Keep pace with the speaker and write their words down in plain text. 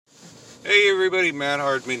Hey everybody, Matt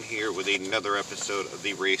Hardman here with another episode of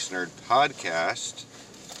the Race Nerd Podcast.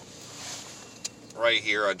 Right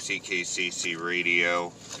here on CKCC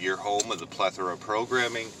Radio, your home of the plethora of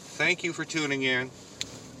programming. Thank you for tuning in.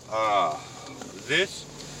 I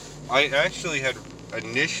actually had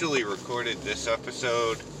initially recorded this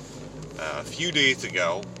episode a few days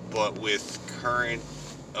ago, but with current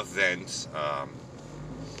events,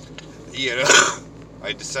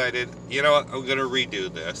 I decided, I'm going to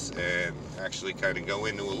redo this and actually kind of go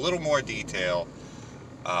into a little more detail.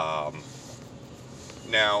 Now,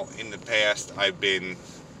 in the past, I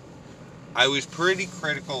was pretty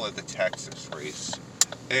critical of the Texas race.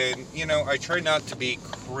 And, I try not to be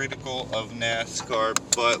critical of NASCAR,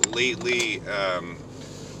 but lately,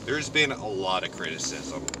 there's been a lot of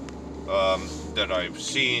criticism that I've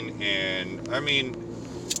seen, and,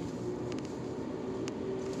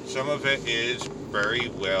 some of it is very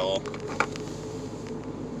well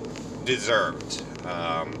deserved.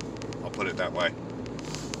 I'll put it that way.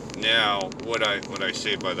 Now, what I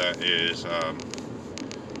say by that is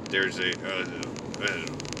there's a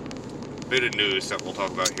bit of news that we'll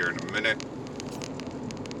talk about here in a minute.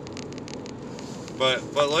 But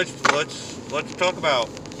let's talk about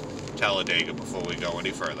Talladega before we go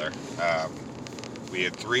any further. We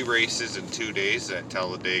had 3 races in 2 days at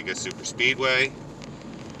Talladega Superspeedway.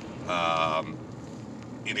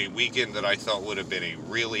 In a weekend that I thought would have been a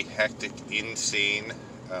really hectic, insane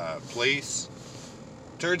place.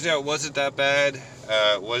 Turns out it wasn't that bad.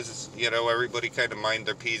 Everybody kind of mind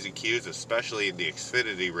their P's and Q's, especially in the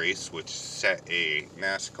Xfinity race, which set a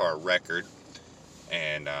NASCAR record.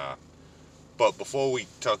 And but before we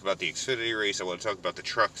talk about the Xfinity race, I want to talk about the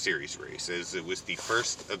Truck Series race, as it was the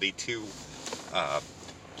first of the 2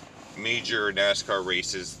 major NASCAR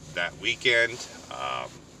races that weekend.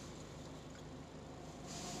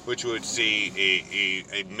 Which would see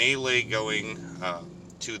a melee going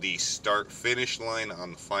to the start-finish line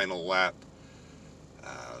on the final lap,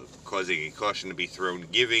 causing a caution to be thrown,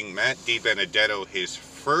 giving Matt DiBenedetto his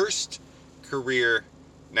first career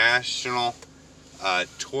National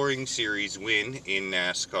Touring Series win in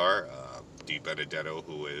NASCAR. DiBenedetto,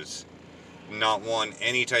 who has not won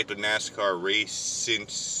any type of NASCAR race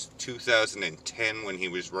since 2010, when he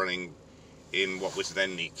was running in what was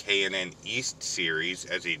then the K&N East Series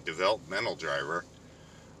as a developmental driver.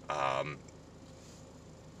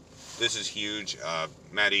 This is huge.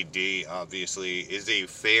 Matty D, obviously, is a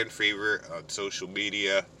fan favorite on social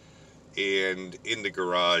media and in the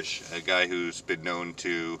garage. A guy who's been known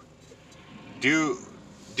to do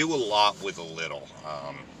a lot with a little.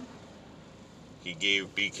 He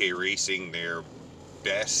gave BK Racing their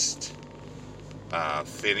best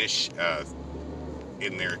finish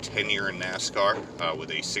in their tenure in NASCAR, with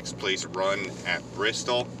a 6th place run at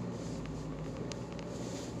Bristol.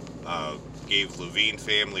 Gave Levine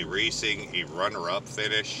Family Racing a runner-up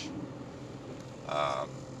finish,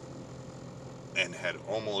 and had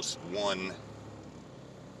almost won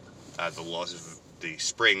the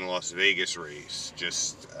spring Las Vegas race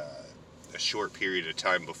just a short period of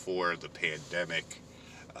time before the pandemic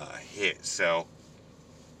hit. So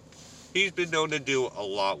he's been known to do a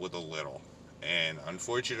lot with a little. And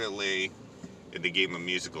unfortunately, in the game of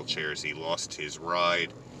musical chairs, he lost his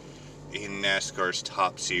ride in NASCAR's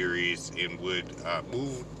Top Series and would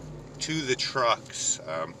move to the trucks,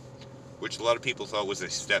 which a lot of people thought was a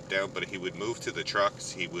step down, but he would move to the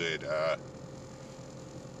trucks. He would,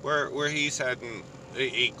 where he's had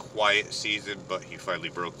a quiet season, but he finally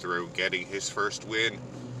broke through, getting his first win,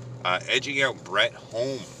 edging out Brett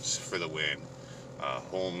Holmes for the win.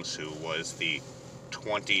 Holmes, who was the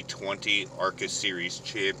 2020 ARCA Series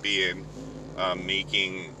champion,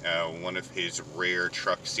 making one of his rare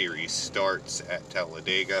Truck Series starts at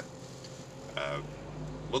Talladega.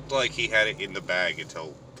 Looked like he had it in the bag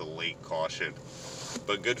until the late caution.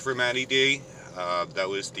 But good for Matty D. That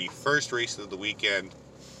was the first race of the weekend.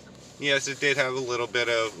 Yes, it did have a little bit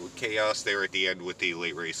of chaos there at the end with the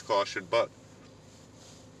late race caution, but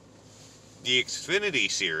the Xfinity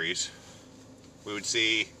Series, we would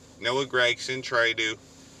see Noah Gragson try to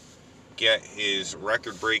get his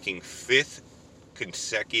record-breaking 5th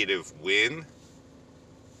consecutive win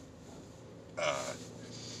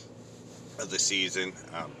of the season,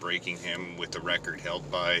 breaking him with the record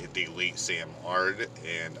held by the late Sam Ard,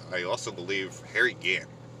 and I also believe Harry Gant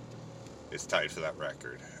is tied for that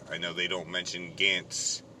record. I know they don't mention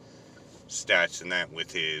Gant's stats in that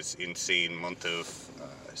with his insane month of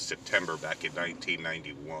September back in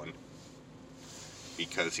 1991,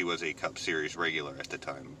 because he was a Cup Series regular at the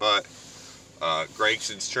time. But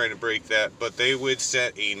Gregson's trying to break that, but they would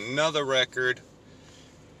set another record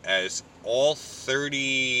as all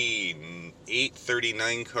 38,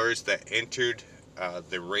 39 cars that entered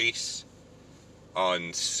the race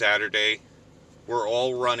on Saturday were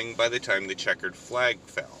all running by the time the checkered flag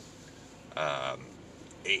fell.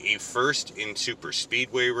 A first in super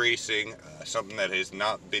speedway racing, something that has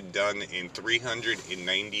not been done in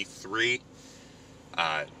 393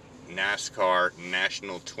 NASCAR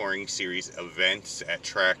National Touring Series events at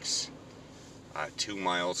tracks 2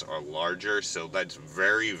 miles or larger. So that's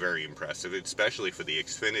very, very impressive, especially for the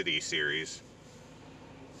Xfinity Series,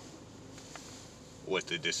 with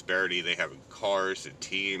the disparity they have in cars and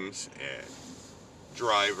teams and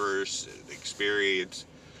drivers and experience.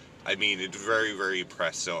 I mean, it's very, very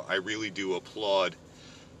impressive. So I really do applaud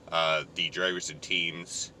the drivers and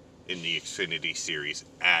teams in the Xfinity Series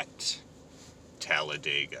at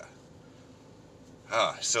Talladega.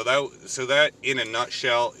 So that in a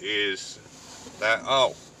nutshell is that.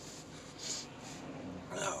 Oh,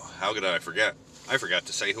 how could I forget? I forgot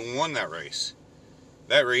to say who won that race.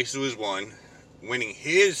 That race was won, winning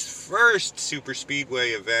his first super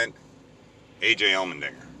speedway event, AJ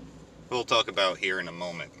Allmendinger. We'll talk about here in a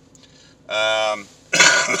moment.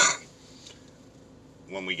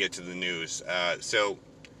 When we get to the news. So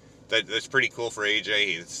that's pretty cool for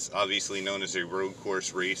AJ. He's obviously known as a road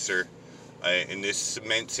course racer. And this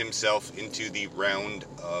cements himself into the round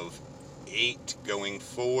of 8 going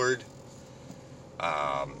forward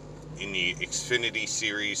in the Xfinity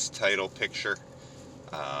Series title picture.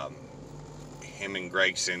 Him and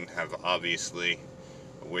Gragson have obviously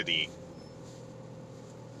were the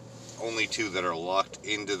only two that are locked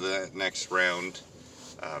into the next round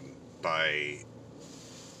by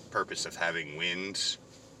purpose of having wins.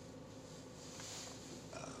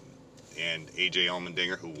 And AJ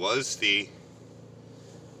Allmendinger, who was the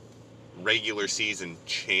regular season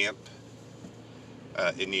champ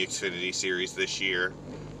in the Xfinity Series this year,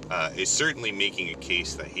 is certainly making a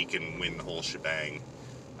case that he can win the whole shebang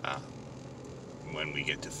when we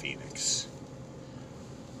get to Phoenix.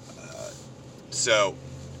 So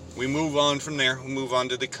we move on from there. We move on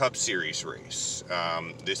to the Cup Series race.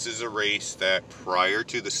 This is a race that prior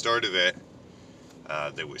to the start of it,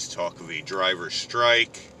 there was talk of a driver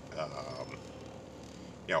strike.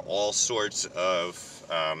 All sorts of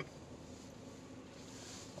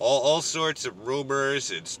all sorts of rumors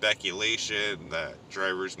and speculation that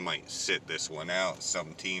drivers might sit this one out.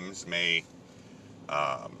 Some teams may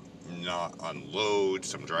not unload.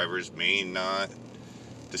 Some drivers may not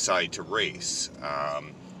decide to race.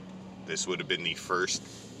 This would have been the first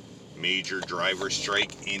major driver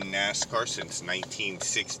strike in NASCAR since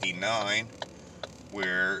 1969,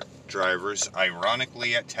 where drivers,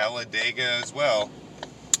 ironically at Talladega as well,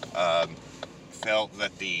 felt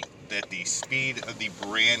that the speed of the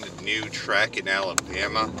brand new track in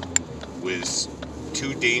Alabama was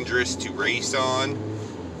too dangerous to race on,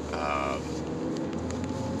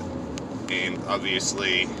 and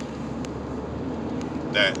obviously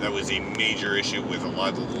that was a major issue with a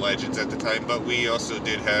lot of the legends at the time. But we also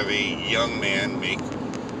did have a young man make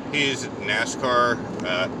his NASCAR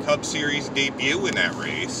Cup Series debut in that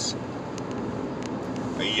race.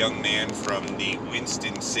 A young man from the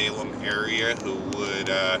Winston-Salem area who would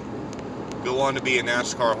go on to be a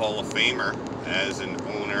NASCAR Hall of Famer as an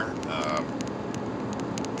owner,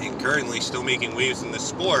 and currently still making waves in the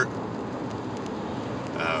sport,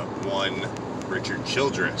 one Richard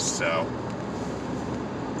Childress. So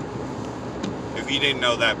if you didn't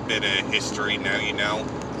know that bit of history, now you know.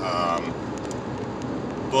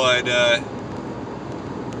 But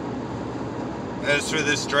as for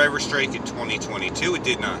this driver strike in 2022, it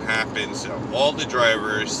did not happen. So all the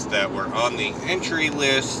drivers that were on the entry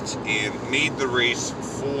list and made the race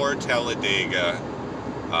for Talladega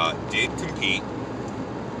did compete.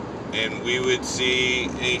 And we would see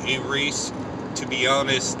a race. To be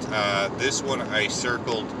honest, this one I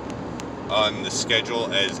circled on the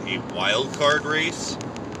schedule as a wild card race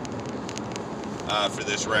for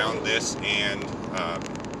this round. This and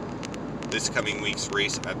this coming week's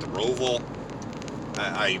race at the Roval.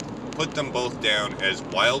 I put them both down as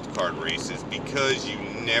wild card races because you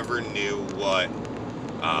never knew what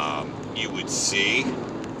you would see.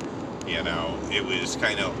 It was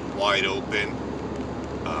kind of wide open.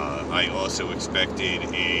 I also expected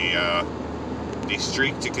the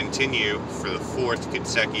streak to continue for the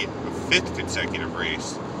fifth consecutive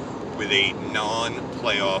race with a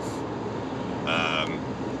non-playoff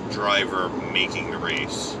driver making the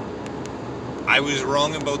race. I was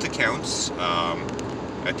wrong in both accounts.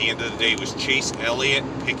 At the end of the day, it was Chase Elliott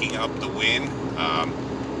picking up the win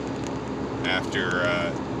after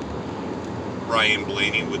Ryan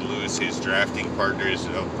Blaney would lose his drafting partners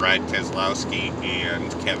of Brad Keselowski and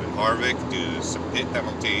Kevin Harvick due to some pit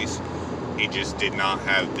penalties. He just did not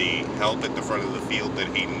have the help at the front of the field that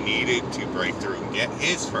he needed to break through and get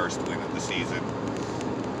his first win of the season.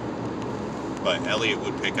 But Elliott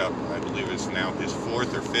would pick up, I believe it's now his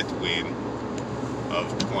 4th or 5th win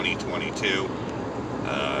of 2022.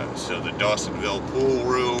 So the Dawsonville pool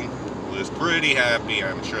room was pretty happy.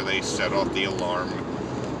 I'm sure they set off the alarm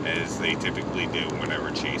as they typically do whenever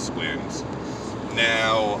Chase wins.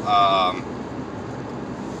 Now,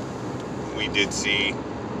 we didn't see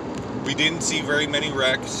very many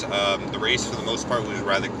wrecks. The race for the most part was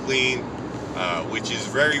rather clean, which is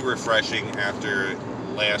very refreshing after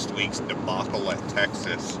last week's debacle at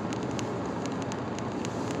Texas,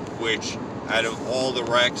 which out of all the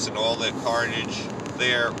wrecks and all the carnage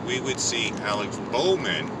there, we would see Alex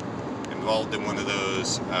Bowman involved in one of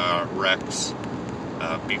those wrecks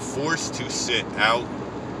be forced to sit out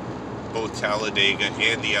both Talladega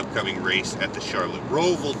and the upcoming race at the Charlotte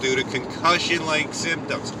Roval due to concussion-like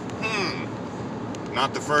symptoms.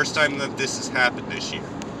 Not the first time that this has happened this year.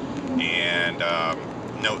 And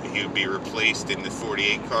note he would be replaced in the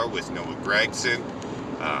 48 car with Noah Gragson,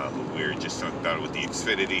 who we were just talking about with the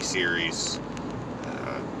Xfinity Series,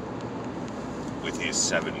 with his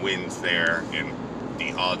 7 wins there and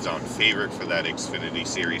the odds-on favorite for that Xfinity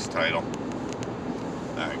Series title.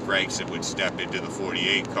 Gragson would step into the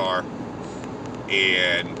 48 car,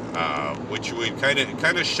 and which would kind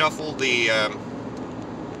of shuffle the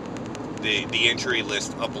entry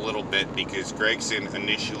list up a little bit, because Gragson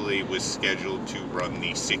initially was scheduled to run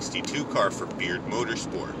the 62 car for Beard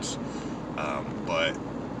Motorsports, but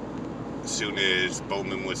as soon as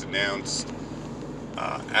Bowman was announced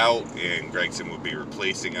out and Gragson would be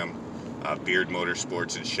replacing him, Beard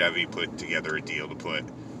Motorsports and Chevy put together a deal to put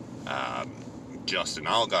Justin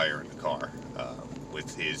Allgaier in the car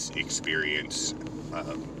with his experience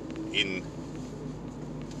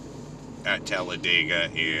at Talladega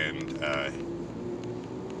and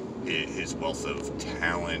his wealth of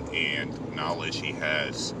talent and knowledge he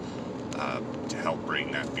has to help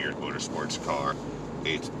bring that Beard Motorsports car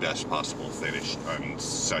its best possible finish on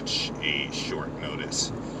such a short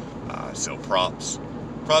notice. So props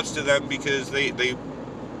to them, because they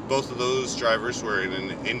both of those drivers were in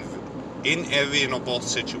an inevitable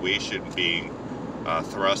situation, being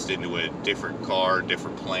thrust into a different car,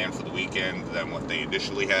 different plan for the weekend than what they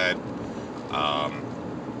initially had.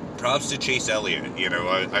 Props to Chase Elliott.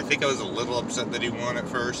 I think I was a little upset that he won at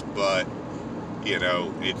first, but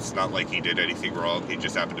it's not like he did anything wrong. He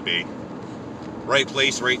just happened to be right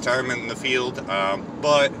place, right time in the field.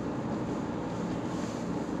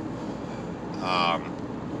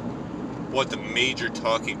 What the major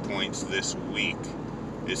talking points this week,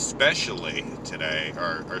 especially today,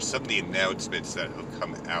 are some of the announcements that have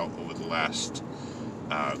come out over the last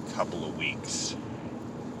couple of weeks.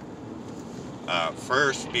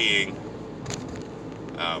 First being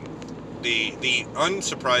the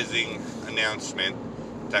unsurprising announcement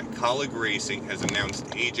that Kaulig Racing has announced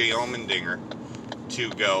AJ Allmendinger to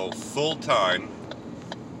go full-time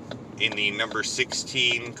in the number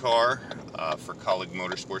 16 car for Kaulig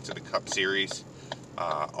Motorsports in the Cup Series.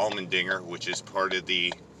 Allmendinger, which is part of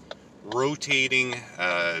the rotating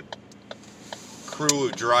crew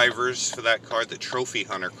of drivers for that car, the Trophy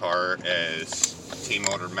Hunter car, as team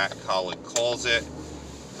owner Matt Kaulig calls it.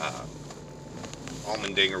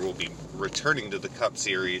 Allmendinger will be returning to the Cup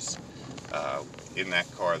Series in that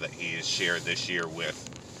car that he has shared this year with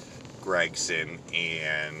Gragson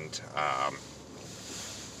and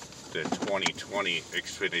the 2020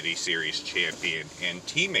 Xfinity Series champion and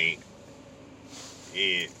teammate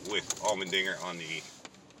with Allmendinger on the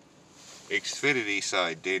Xfinity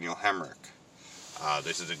side, Daniel Hemrick.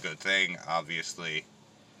 This is a good thing. Obviously,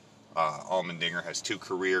 Allmendinger has 2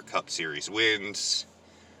 career Cup Series wins.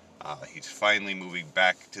 He's finally moving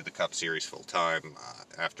back to the Cup Series full-time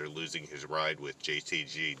after losing his ride with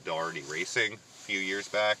JTG Daugherty Racing a few years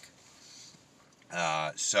back.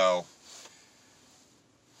 So,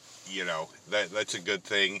 that's a good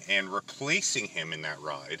thing. And replacing him in that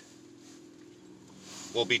ride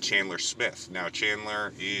will be Chandler Smith. Now,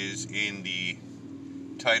 Chandler is in the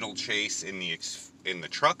title chase in the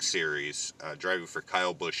Truck Series, driving for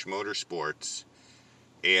Kyle Busch Motorsports.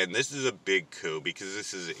 And this is a big coup, because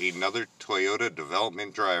this is another Toyota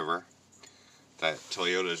development driver that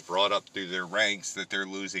Toyota has brought up through their ranks that they're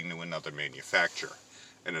losing to another manufacturer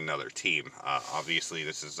and another team. Obviously,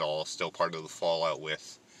 this is all still part of the fallout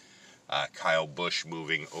with Kyle Busch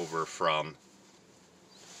moving over from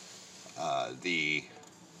the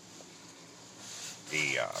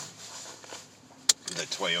the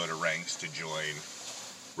Toyota ranks to join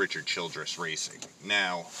Richard Childress Racing.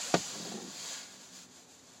 Now,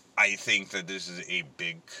 I think that this is a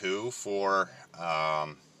big coup for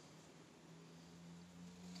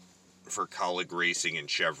Kaulig Racing and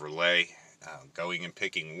Chevrolet, going and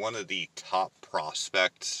picking one of the top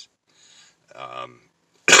prospects out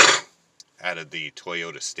of the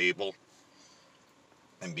Toyota stable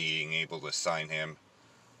and being able to sign him,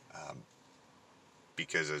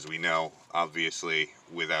 because as we know, obviously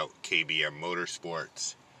without KBM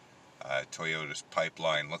Motorsports, Toyota's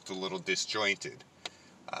pipeline looked a little disjointed.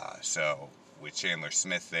 So with Chandler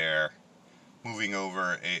Smith there moving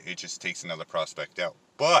over, it just takes another prospect out.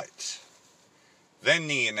 But then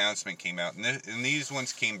the announcement came out, and these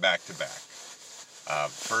ones came back to back.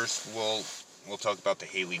 First, we'll talk about the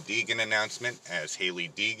Hailie Deegan announcement, as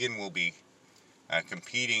Hailie Deegan will be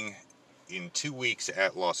competing in 2 weeks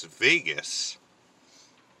at Las Vegas.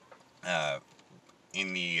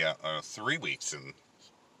 In the 3 weeks in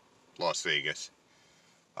Las Vegas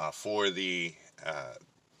for the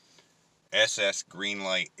SS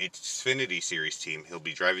Greenlight Xfinity Series team. He'll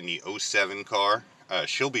be driving the 07 car.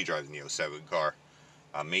 She'll be driving the 07 car,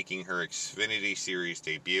 making her Xfinity Series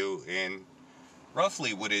debut in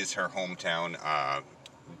roughly what is her hometown.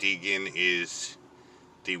 Deegan is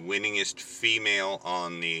the winningest female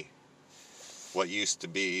on what used to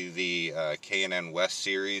be the K&N West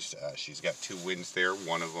Series. She's got 2 wins there,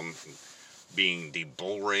 one of them being the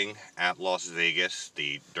Bull Ring at Las Vegas,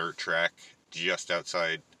 the dirt track just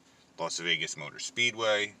outside Las Vegas Motor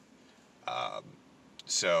Speedway.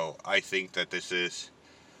 So I think that this is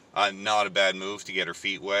not a bad move to get her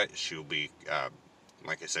feet wet. She'll be,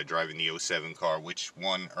 like I said, driving the 07 car, which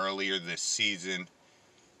won earlier this season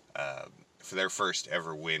for their first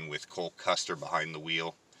ever win with Cole Custer behind the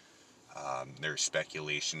wheel. There's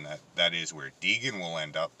speculation that is where Deegan will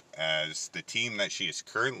end up, as the team that she is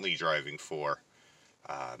currently driving for,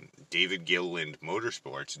 David Gilliland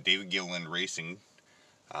Motorsports, David Gilliland Racing,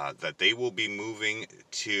 that they will be moving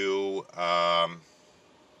to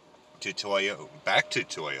Toyota, back to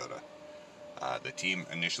Toyota. The team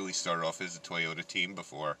initially started off as a Toyota team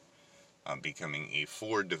before becoming a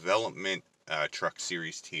Ford Development Truck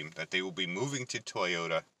Series team, that they will be moving to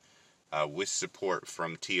Toyota with support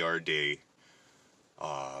from TRD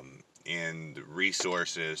and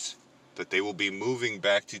resources, that they will be moving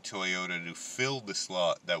back to Toyota to fill the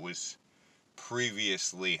slot that was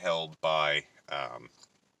previously held by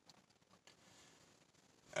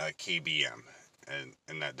KBM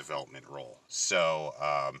in that development role. So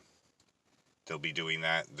they'll be doing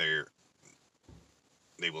that.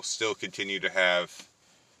 They will still continue to have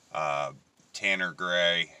Tanner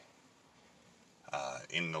Gray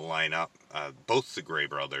in the lineup. Both the Gray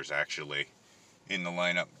brothers, actually, in the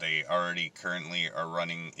lineup. They already currently are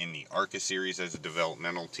running in the ARCA Series as a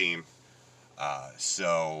developmental team.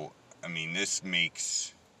 So, I mean, this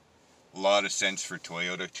makes a lot of sense for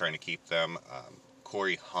Toyota, trying to keep them.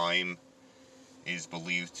 Corey Heim is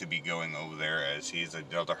believed to be going over there, as he's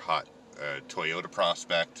another hot Toyota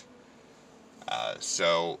prospect.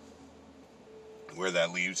 So, where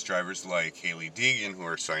that leaves drivers like Hailie Deegan, who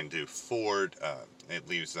are signed to Ford, it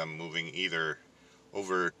leaves them moving either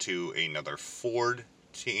over to another Ford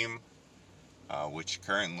team, which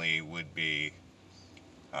currently would be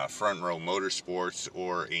Front Row Motorsports,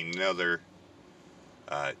 or another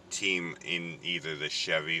team in either the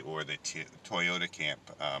Chevy or the Toyota camp,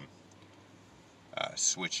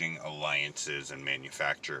 switching alliances and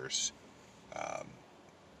manufacturers.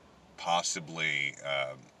 Possibly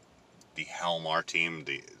the Halmar team,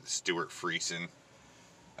 the Stuart Friesen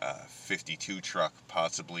 52 truck,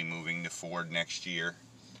 possibly moving to Ford next year,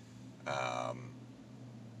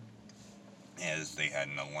 as they had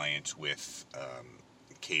an alliance with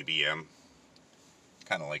KBM,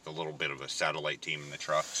 kind of like a little bit of a satellite team in the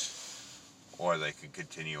trucks, or they could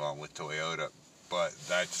continue on with Toyota. But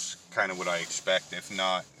that's kind of what I expect. If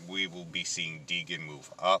not, we will be seeing Deegan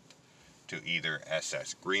move up to either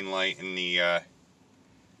SS Greenlight in the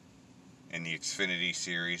Xfinity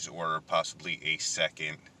Series, or possibly a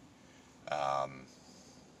second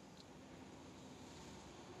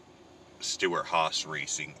Stewart Haas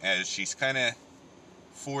Racing, as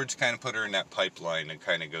Ford's kind of put her in that pipeline and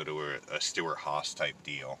kind of go to a Stewart Haas type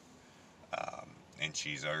deal, and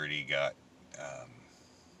she's already got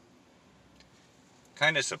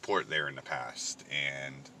kind of support there in the past,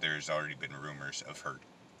 and there's already been rumors of her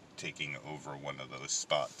taking over one of those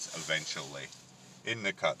spots eventually in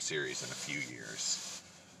the Cup Series in a few years.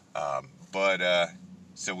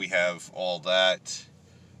 So we have all that,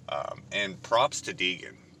 and props to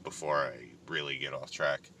Deegan, before I really get off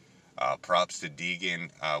track. Props to Deegan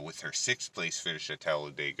with her 6th place finish at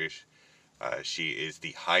Talladega. She is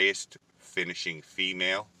the highest finishing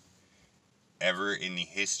female ever in the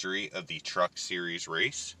history of the Truck Series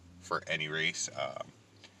race for any race.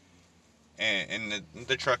 And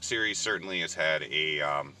the Truck Series certainly has had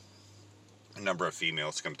a number of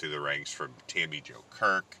females come through the ranks, from Tammy Jo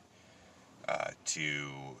Kirk to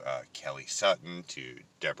Kelly Sutton to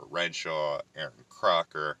Deborah Renshaw, Aaron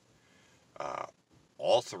Crocker.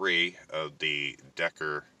 All 3 of the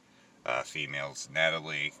Decker females,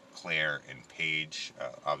 Natalie, Claire, and Paige.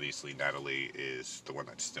 Obviously, Natalie is the one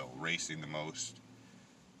that's still racing the most.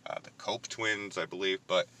 The Cope twins, I believe.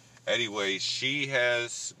 But anyway, she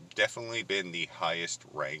has definitely been the highest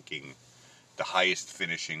ranking, the highest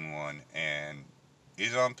finishing one, and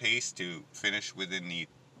is on pace to finish within the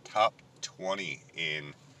top 20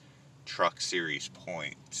 in Truck Series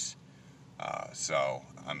points. So,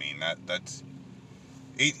 I mean, that's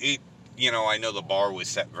it. I know the bar was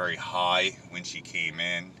set very high when she came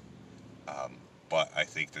in, but I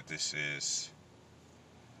think that this is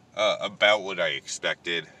about what I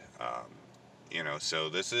expected. So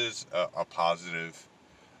this is a positive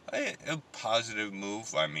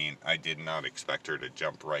move. I mean, I did not expect her to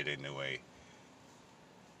jump right into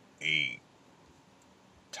a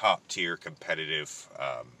top tier competitive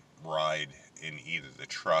ride in either the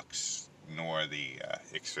trucks nor the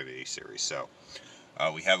Xfinity Series. So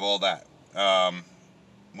we have all that.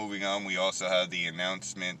 Moving on, we also have the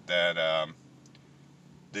announcement that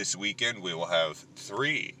this weekend we will have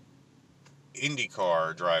 3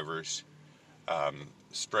 IndyCar drivers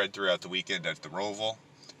spread throughout the weekend at the Roval.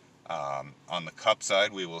 On the Cup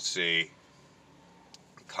side, we will see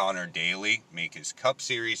Connor Daly make his Cup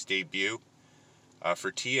Series debut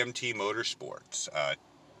for TMT Motorsports.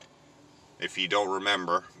 If you don't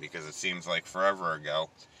remember, because it seems like forever ago,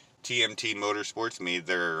 TMT Motorsports made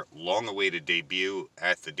their long-awaited debut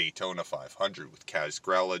at the Daytona 500 with Kaz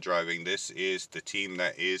Grala driving. This is the team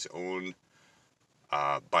that is owned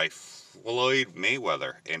by Floyd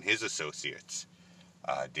Mayweather and his associates.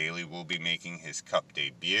 Daly will be making his Cup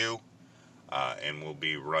debut and will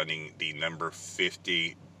be running the number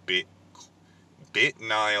 50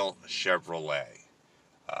 Bitnile Chevrolet.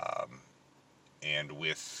 And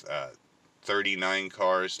with 39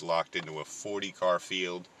 cars locked into a 40-car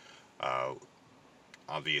field,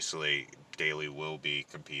 obviously Daly will be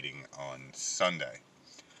competing on Sunday.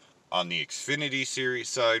 On the Xfinity Series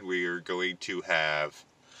side, we are going to have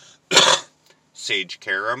Sage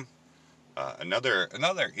Karam, another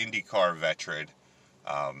IndyCar veteran,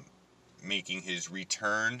 making his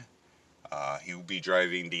return. He will be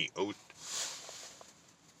driving the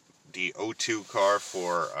O2 car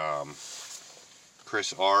for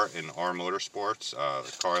Chris R. in R Motorsports,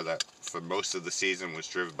 the car that for most of the season was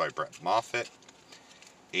driven by Brett Moffitt.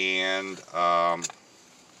 And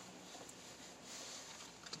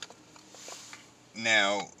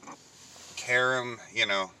now Karam,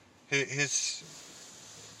 his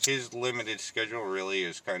limited schedule really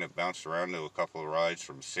is kind of bounced around to a couple of rides,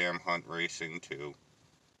 from Sam Hunt Racing to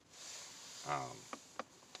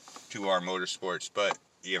R Motorsports. But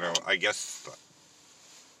I guess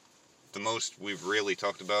the most we've really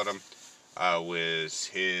talked about him was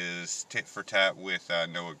his tit for tat with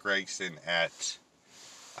Noah Gragson at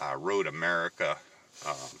Road America,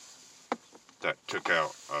 that took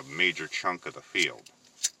out a major chunk of the field.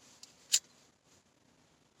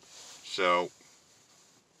 So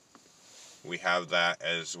we have that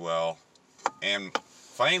as well. And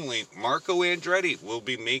finally, Marco Andretti will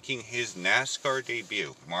be making his NASCAR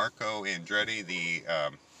debut. Marco Andretti,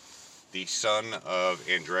 the son of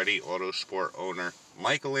Andretti Autosport owner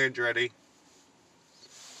Michael Andretti,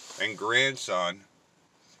 and grandson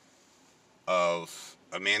of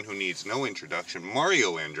a man who needs no introduction,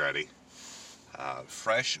 Mario Andretti,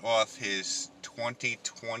 fresh off his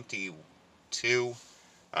 2022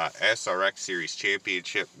 SRX Series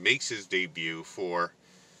Championship, makes his debut for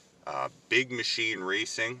Big Machine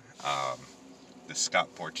Racing, the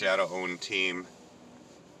Scott Borchetta owned team,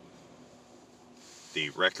 the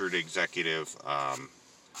record executive,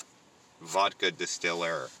 vodka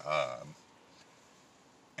distiller,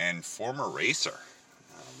 and former racer.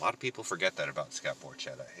 A lot of people forget that about Scott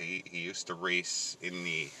Borchetta. He used to race in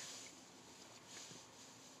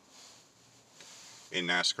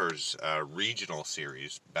NASCAR's regional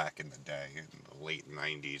series back in the day, in the late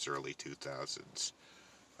 90s, early 2000s,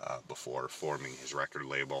 before forming his record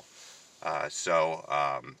label.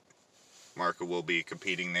 Marco will be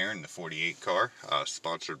competing there in the 48 car,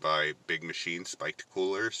 sponsored by Big Machine Spiked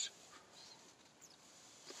Coolers.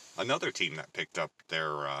 Another team that picked up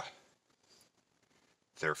their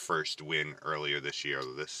their first win earlier this year,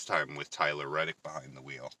 this time with Tyler Reddick behind the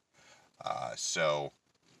wheel. So,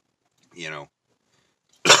 you know,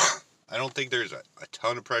 I don't think there's a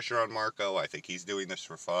ton of pressure on Marco. I think he's doing this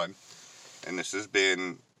for fun. And this has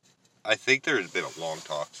been, I think there's been a long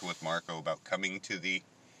talks with Marco about coming to the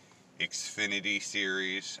Xfinity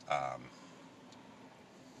Series.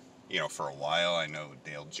 You know, for a while, I know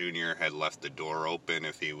Dale Jr. had left the door open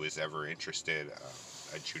if he was ever interested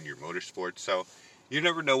at Junior Motorsports. So you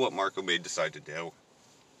never know what Marco may decide to do.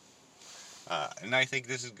 And I think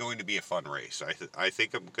this is going to be a fun race. I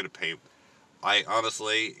think I'm going to pay. I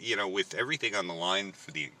honestly, you know, with everything on the line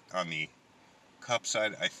on the Cup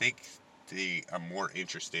side, I think I'm more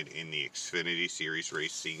interested in the Xfinity Series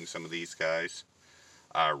race, seeing some of these guys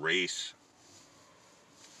race,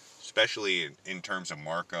 especially in terms of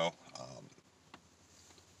Marco.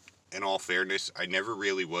 In all fairness, I never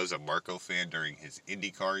really was a Marco fan during his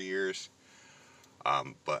IndyCar years,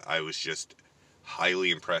 but I was just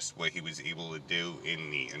highly impressed what he was able to do in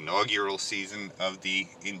the inaugural season of the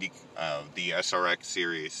SRX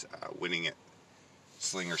series, winning at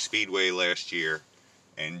Slinger Speedway last year,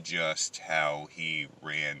 and just how he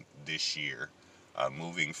ran this year,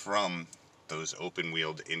 moving from those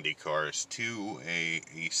open-wheeled Indy cars to a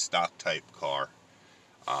stock type car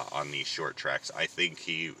on these short tracks. I think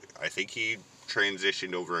he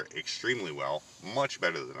transitioned over extremely well, much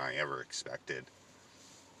better than I ever expected.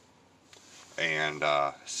 And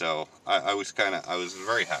so I was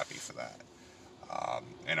very happy for that.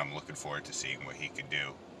 And I'm looking forward to seeing what he can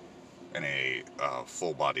do in a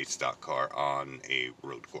full-bodied stock car on a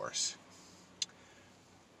road course.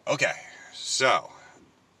 Okay, so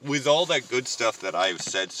with all that good stuff that I've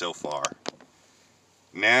said so far,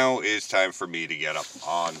 now is time for me to get up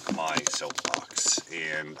on my soapbox.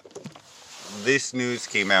 And this news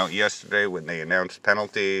came out yesterday when they announced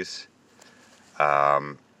penalties.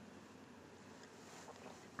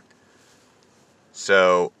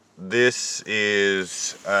 So this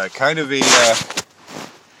is kind of a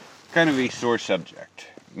sore subject.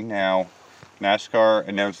 Now, NASCAR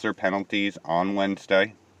announced their penalties on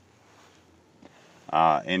Wednesday,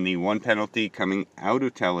 and the one penalty coming out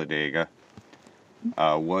of Talladega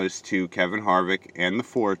was to Kevin Harvick and the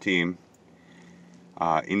 4 team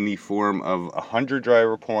in the form of 100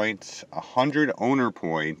 driver points, 100 owner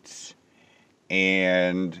points,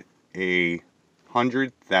 and a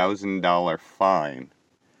 $100,000 fine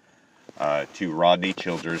to Rodney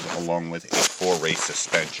Childers, along with a 4-race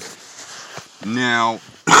suspension. Now,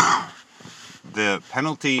 the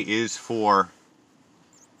penalty is for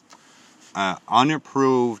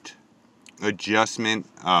unapproved adjustment,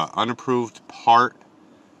 unapproved part,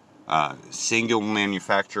 single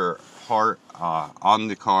manufacturer part on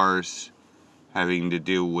the cars, having to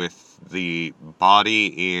do with the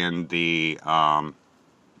body and the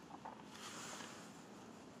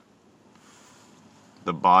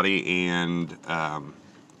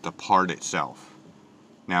part itself.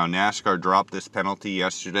 Now, NASCAR dropped this penalty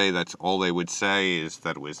yesterday. That's all they would say, is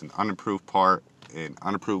that it was an unapproved part, an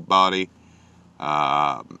unapproved body,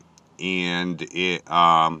 and it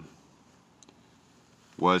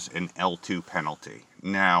was an L2 penalty.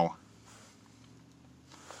 Now,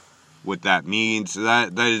 what that means,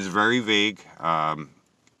 that is very vague, and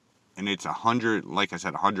it's 100, like I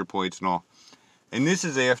said, 100 points and all. And this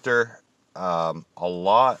is after a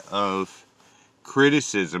lot of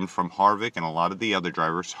criticism from Harvick and a lot of the other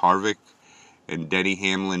drivers. Harvick and Denny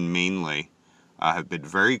Hamlin mainly have been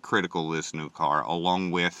very critical of this new car, along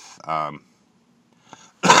with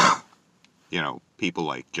people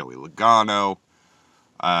like Joey Logano,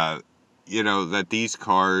 that these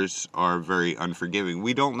cars are very unforgiving.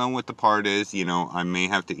 We don't know what the part is. I may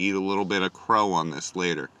have to eat a little bit of crow on this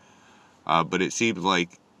later, but it seems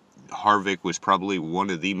like Harvick was probably one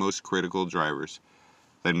of the most critical drivers,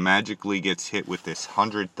 then magically gets hit with this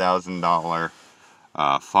 $100,000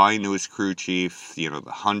 fine to his crew chief, the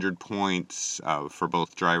 100 points for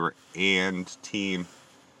both driver and team.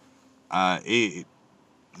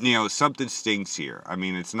 Something stinks here. I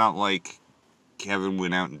mean, it's not like Kevin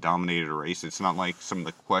went out and dominated a race. It's not like some of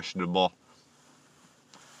the questionable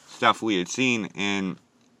stuff we had seen. And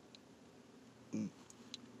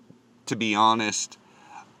to be honest,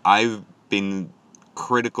 I've been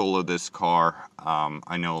critical of this car.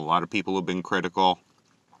 I know a lot of people have been critical.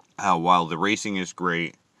 While the racing is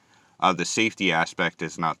great, the safety aspect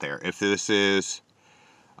is not there. If this is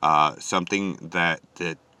something that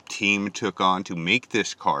the team took on to make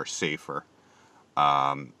this car safer,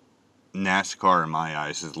 NASCAR, in my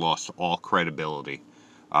eyes, has lost all credibility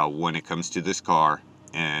when it comes to this car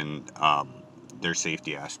and their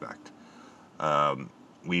safety aspect.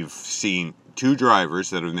 we've seen 2 drivers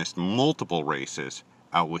that have missed multiple races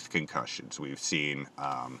out with concussions. We've seen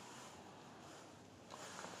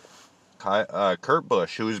Kurt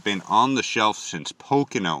Busch, who's been on the shelf since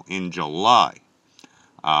Pocono in July,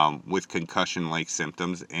 with concussion-like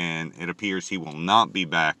symptoms, and it appears he will not be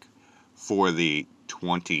back for the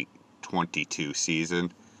 2022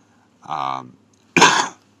 season.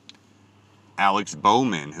 Alex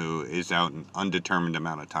Bowman, who is out an undetermined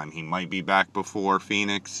amount of time. He might be back before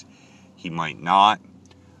Phoenix. He might not.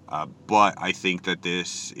 But I think that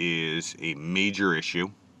this is a major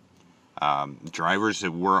issue. Drivers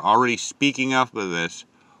were already speaking up of this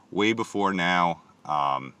way before now.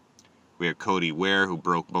 We had Cody Ware, who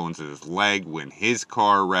broke bones in his leg when his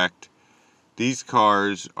car wrecked. These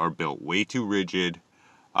cars are built way too rigid,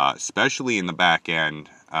 especially in the back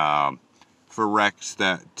end, for wrecks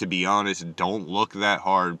that, to be honest, don't look that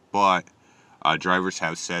hard. But drivers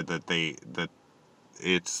have said that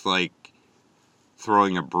it's like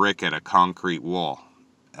throwing a brick at a concrete wall.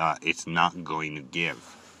 It's not going to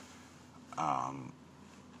give. And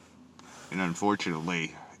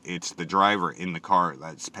unfortunately, it's the driver in the car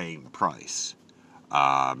that's paying the price.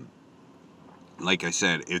 Like I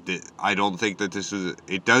said, I don't think that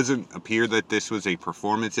it doesn't appear that this was a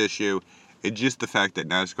performance issue. It's just the fact that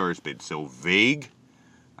NASCAR has been so vague,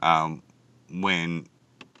 when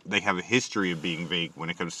they have a history of being vague when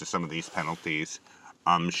it comes to some of these penalties.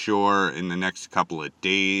 I'm sure in the next couple of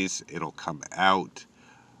days it'll come out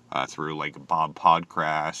through like Bob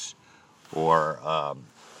Podcrass or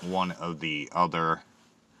one of the other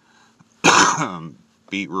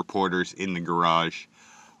beat reporters in the garage,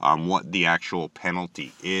 what the actual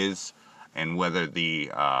penalty is and whether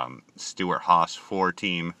the Stewart-Haas 4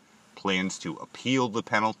 team plans to appeal the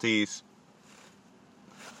penalties.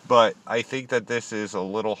 But I think that this is a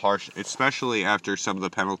little harsh, especially after some of the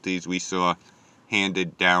penalties we saw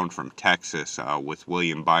handed down from Texas, with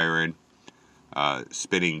William Byron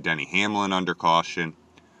spinning Denny Hamlin under caution.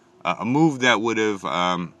 A move that would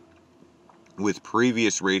have, with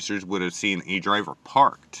previous racers, would have seen a driver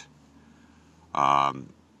parked.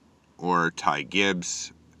 Or Ty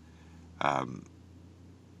Gibbs,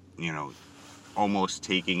 almost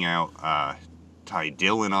taking out Ty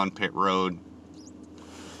Dillon on pit road,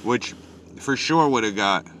 which for sure would have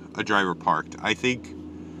got a driver parked. I think,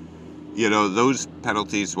 those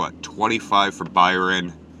penalties, 25 for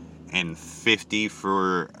Byron and 50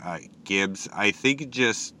 for Gibbs, I think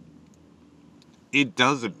it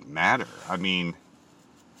doesn't matter. I mean,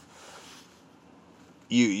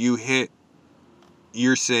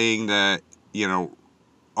 you're saying that,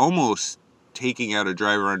 almost taking out a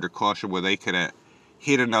driver under caution where they could have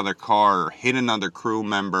hit another car or hit another crew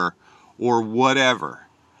member or whatever,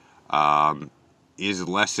 is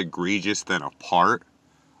less egregious than a part,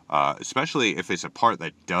 especially if it's a part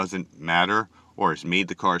that doesn't matter or has made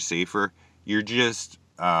the car safer. You're just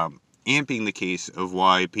amping the case of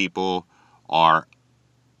why people are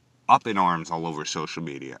up in arms all over social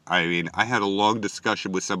media. I mean, I had a long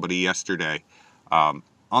discussion with somebody yesterday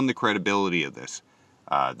on the credibility of this.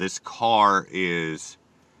 This car is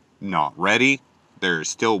not ready. There's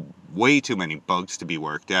still way too many bugs to be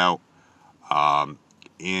worked out.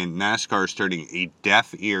 And NASCAR is turning a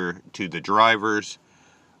deaf ear to the drivers,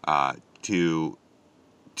 to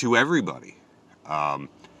everybody.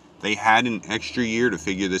 They had an extra year to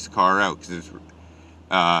figure this car out, because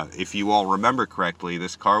if you all remember correctly,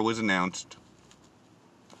 this car was announced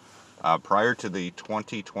prior to the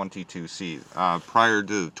 2022 season. Prior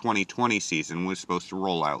to the 2020 season, was supposed to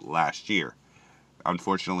roll out last year.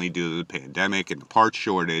 Unfortunately, due to the pandemic and the parts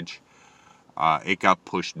shortage, it got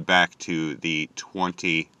pushed back to the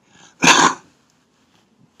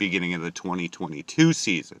beginning of the 2022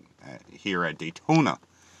 season here at Daytona.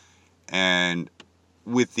 And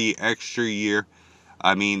with the extra year,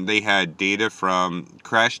 I mean, they had data from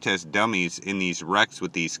crash test dummies in these wrecks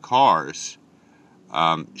with these cars,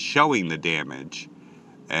 showing the damage,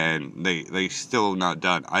 and they still not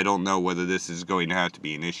done. I don't know whether this is going to have to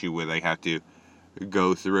be an issue where they have to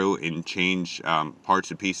go through and change parts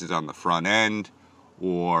and pieces on the front end,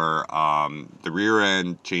 or the rear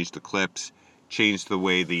end, change the clips, change the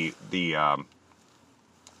way the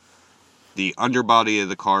underbody of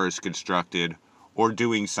the car is constructed, or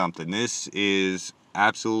doing something. This is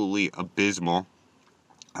absolutely abysmal.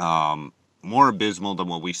 More abysmal than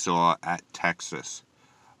what we saw at Texas.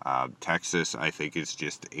 Texas, I think, is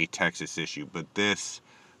just a Texas issue. But this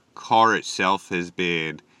car itself has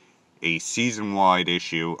been a season-wide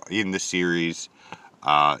issue in the series.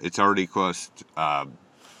 It's already cost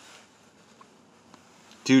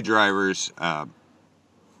 2 drivers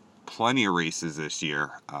plenty of races this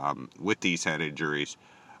year with these head injuries.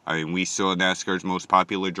 I mean, we saw NASCAR's most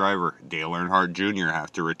popular driver, Dale Earnhardt Jr.,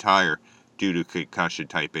 have to retire due to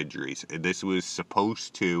concussion-type injuries. And this was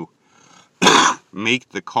supposed to make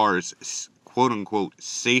the cars, quote-unquote,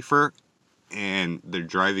 safer and their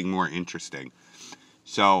driving more interesting.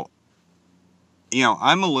 So,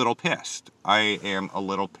 I'm a little pissed. I am a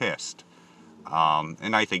little pissed.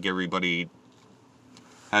 And I think everybody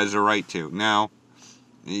has a right to. Now,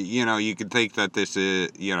 you could think that this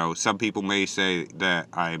is, some people may say that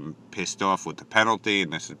I'm pissed off with the penalty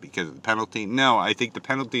and this is because of the penalty. No, I think the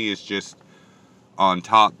penalty is just on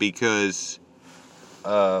top because,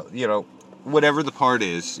 whatever the part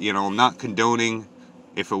is, I'm not condoning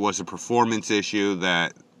if it was a performance issue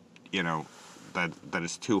that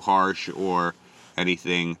is too harsh or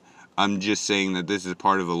anything. I'm just saying that this is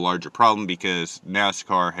part of a larger problem because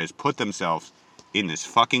NASCAR has put themselves in this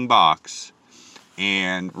fucking box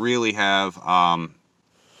and really have,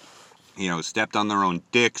 stepped on their own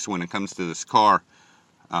dicks when it comes to this car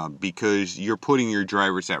because you're putting your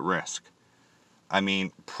drivers at risk. I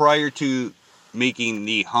mean, prior to making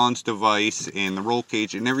the Hans device and the roll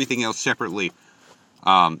cage and everything else separately,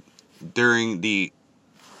 during the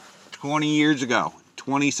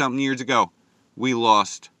 20-something years ago, we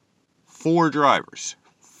lost 4 drivers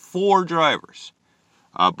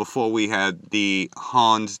before we had the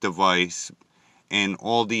Hans device and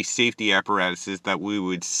all these safety apparatuses that we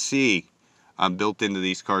would see built into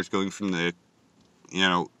these cars going from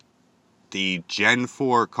the Gen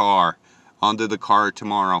 4 car onto the car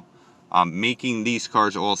tomorrow, making these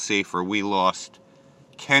cars all safer. We lost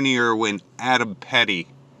Kenny Irwin, Adam Petty,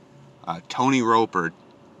 Tony Roper,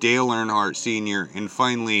 Dale Earnhardt Sr., and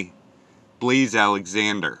finally Blaze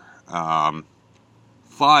Alexander. 5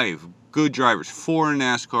 good drivers, 4 in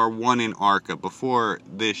NASCAR, 1 in ARCA, before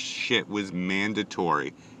this shit was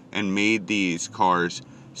mandatory and made these cars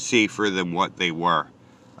safer than what they were.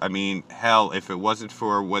 I mean, hell, if it wasn't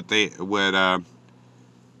for what Ryan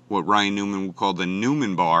Newman would call the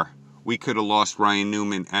Newman bar, we could have lost Ryan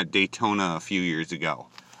Newman at Daytona a few years ago.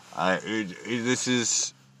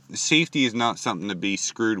 Safety is not something to be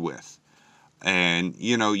screwed with. And,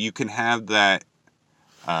 you can have that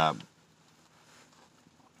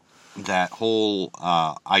whole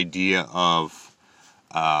idea of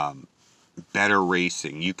better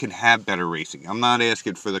racing. You can have better racing. I'm not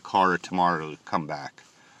asking for the car tomorrow to come back.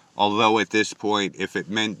 Although at this point, if it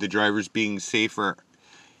meant the drivers being safer,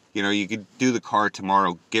 you could do the car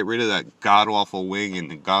tomorrow, get rid of that god-awful wing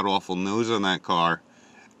and the god-awful nose on that car,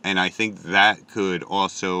 and I think that could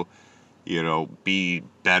also, be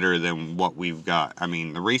better than what we've got. I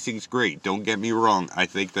mean, the racing's great, don't get me wrong. I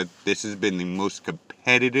think that this has been the most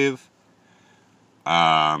competitive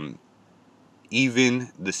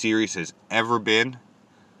even the series has ever been.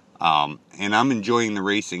 And I'm enjoying the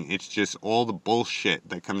racing. It's just all the bullshit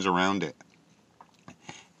that comes around it.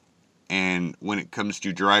 And when it comes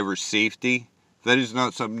to driver safety, that is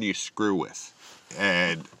not something you screw with.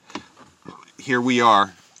 And here we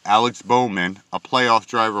are. Alex Bowman, a playoff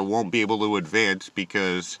driver, won't be able to advance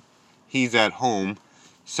because he's at home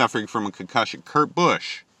suffering from a concussion. Kurt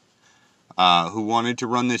Busch, who wanted to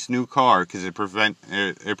run this new car because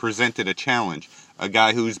it presented a challenge. A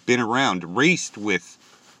guy who's been around, raced with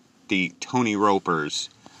the Tony Ropers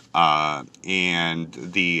and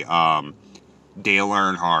the Dale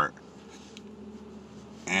Earnhardt.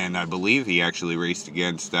 And I believe he actually raced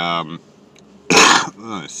against,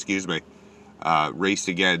 raced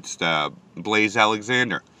against Blaze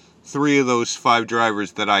Alexander. 3 of those 5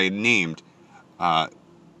 drivers that I had named,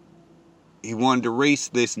 he wanted to race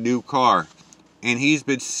this new car. And he's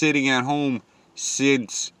been sitting at home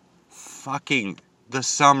since fucking the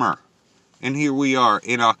summer. And here we are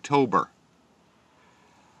in October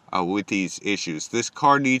with these issues. This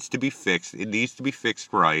car needs to be fixed. It needs to be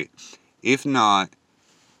fixed right. If not,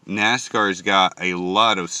 NASCAR's got a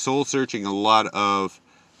lot of soul searching, a lot of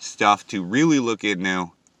stuff to really look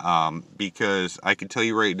into. Because I can tell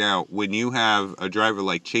you right now, when you have a driver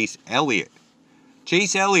like Chase Elliott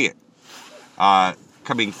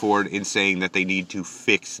coming forward and saying that they need to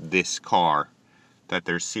fix this car, that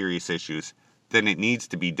there's serious issues, then it needs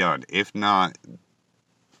to be done. If not,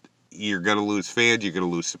 you're going to lose fans, you're going to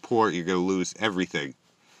lose support, you're going to lose everything.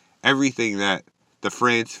 Everything that the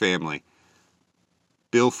France family,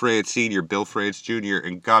 Bill France Sr., Bill France Jr.,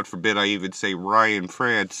 and God forbid I even say Ryan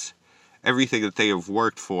France, everything that they have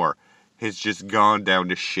worked for has just gone down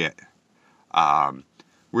to shit.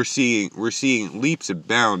 We're seeing leaps and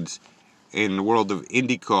bounds in the world of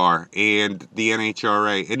IndyCar and the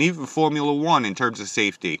NHRA and even Formula One in terms of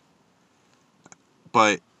safety.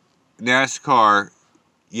 But NASCAR,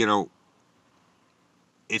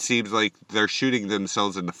 it seems like they're shooting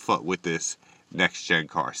themselves in the foot with this next-gen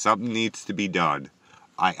car. Something needs to be done.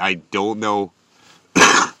 I don't know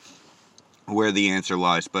where the answer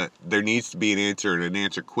lies, but there needs to be an answer, and an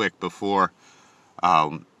answer quick, before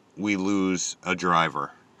we lose a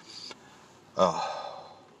driver.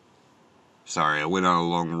 Sorry, I went on a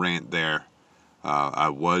long rant there. I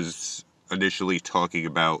was initially talking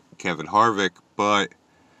about Kevin Harvick, but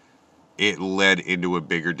it led into a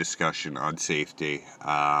bigger discussion on safety.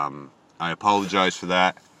 I apologize for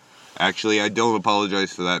that. Actually, I don't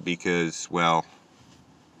apologize for that because, well,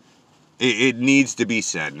 it needs to be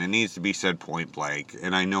said, and it needs to be said point blank.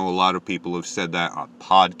 And I know a lot of people have said that on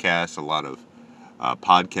podcasts, a lot of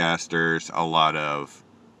podcasters, a lot of,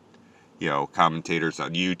 commentators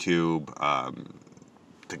on YouTube,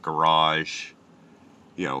 the garage,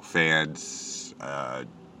 fans,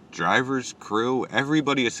 drivers, crew,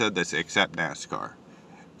 everybody has said this except NASCAR.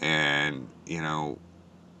 And,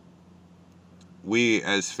 we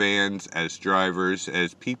as fans, as drivers,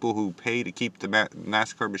 as people who pay to keep the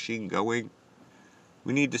NASCAR machine going,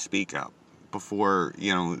 we need to speak up before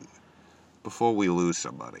we lose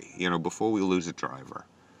somebody, before we lose a driver.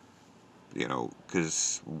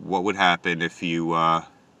 Because what would happen if you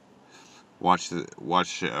watch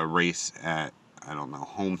a race at, I don't know,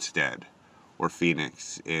 Homestead or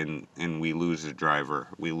Phoenix, and we lose a driver,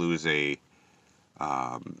 we lose a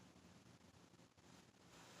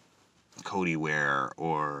Cody Ware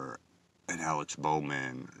or an Alex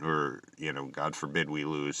Bowman, or, God forbid we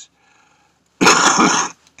lose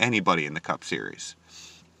anybody in the Cup Series.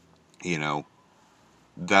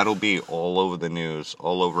 That'll be all over the news,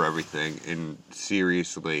 all over everything, and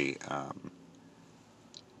seriously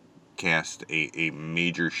cast a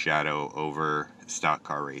major shadow over stock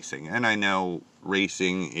car racing. And I know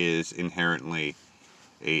racing is inherently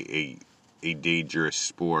a dangerous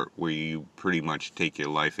sport where you pretty much take your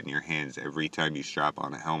life in your hands every time you strap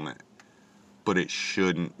on a helmet. But it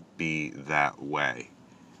shouldn't be that way.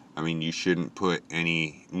 I mean, you shouldn't put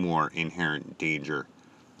any more inherent danger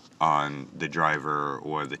on the driver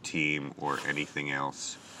or the team or anything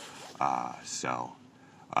else. So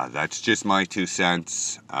that's just my 2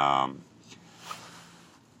 cents.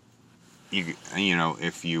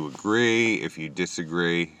 If you agree, if you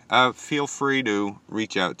disagree, feel free to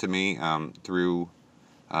reach out to me through,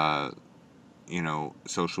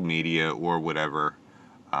 social media or whatever,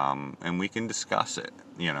 and we can discuss it.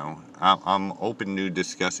 I'm open to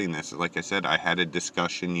discussing this. Like I said, I had a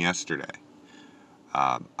discussion yesterday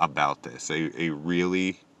about this, a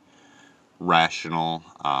really rational,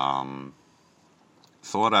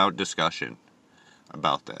 thought out discussion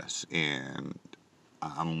about this, and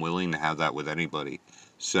I'm willing to have that with anybody.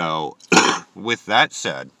 So, with that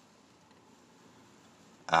said,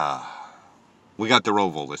 we got the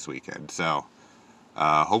Roval this weekend, so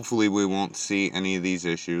hopefully we won't see any of these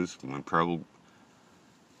issues.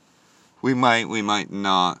 We might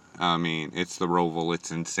not. I mean, it's the Roval, it's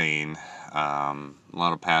insane. A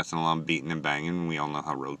lot of passing, a lot of beating and banging. We all know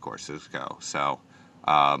how road courses go. So,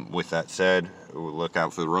 with that said, we'll look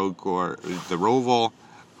out for the Roval.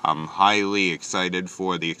 I'm highly excited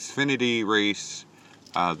for the Xfinity race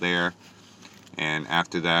there. And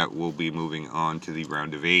after that, we'll be moving on to the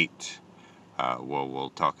round of 8.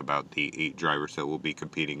 We'll talk about the 8 drivers that will be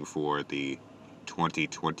competing for the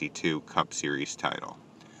 2022 Cup Series title.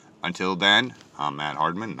 Until then, I'm Matt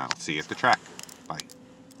Hardman, and I'll see you at the track. Bye.